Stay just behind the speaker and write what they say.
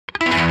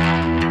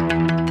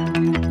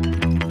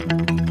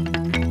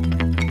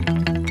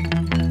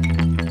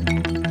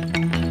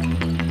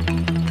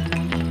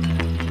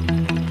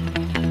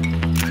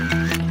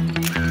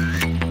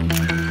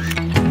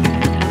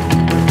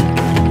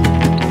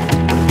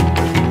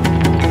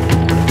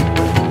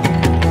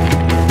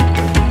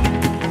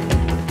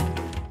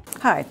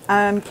Hi,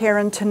 I'm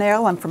Karen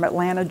Tunnell. I'm from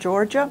Atlanta,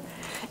 Georgia,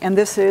 and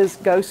this is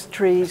Ghost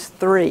Trees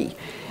 3.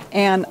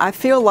 And I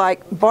feel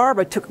like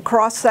Barbara took a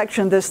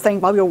cross-section of this thing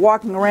while we were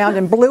walking around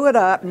and blew it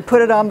up and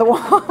put it on the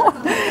wall.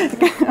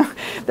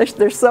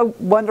 They're so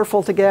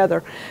wonderful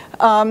together.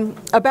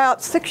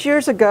 About 6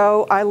 years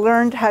ago, I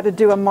learned how to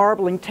do a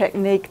marbling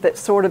technique that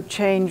sort of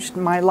changed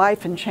my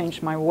life and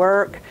changed my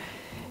work.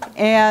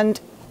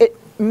 And it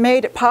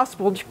made it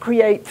possible to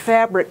create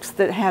fabrics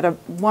that had a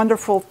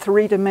wonderful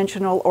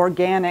three-dimensional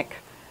organic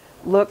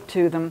look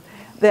to them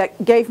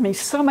that gave me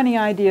so many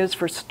ideas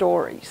for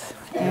stories.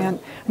 And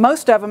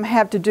most of them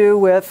have to do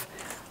with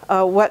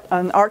what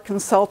an art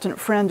consultant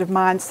friend of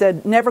mine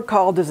said, never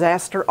call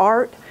disaster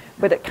art,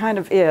 but it kind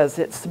of is.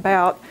 It's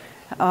about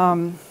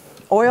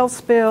oil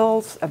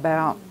spills,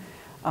 about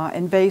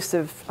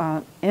invasive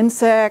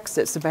insects,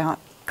 it's about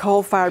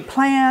coal-fired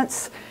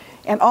plants,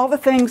 and all the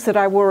things that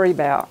I worry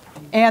about.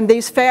 And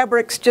these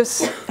fabrics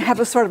just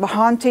have a sort of a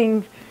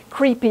haunting,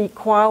 creepy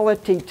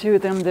quality to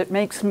them that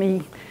makes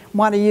me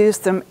want to use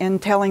them in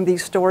telling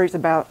these stories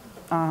about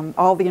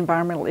all the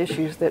environmental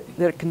issues that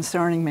are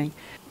concerning me.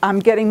 I'm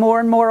getting more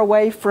and more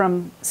away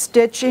from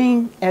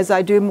stitching as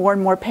I do more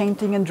and more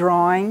painting and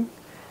drawing.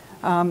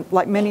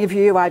 Like many of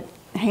you, I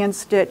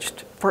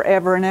hand-stitched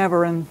forever and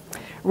ever and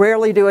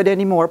rarely do it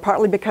anymore,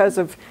 partly because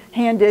of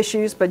hand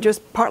issues, but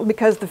just partly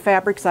because the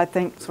fabrics, I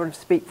think, sort of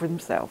speak for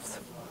themselves.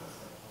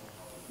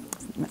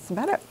 That's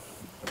about it.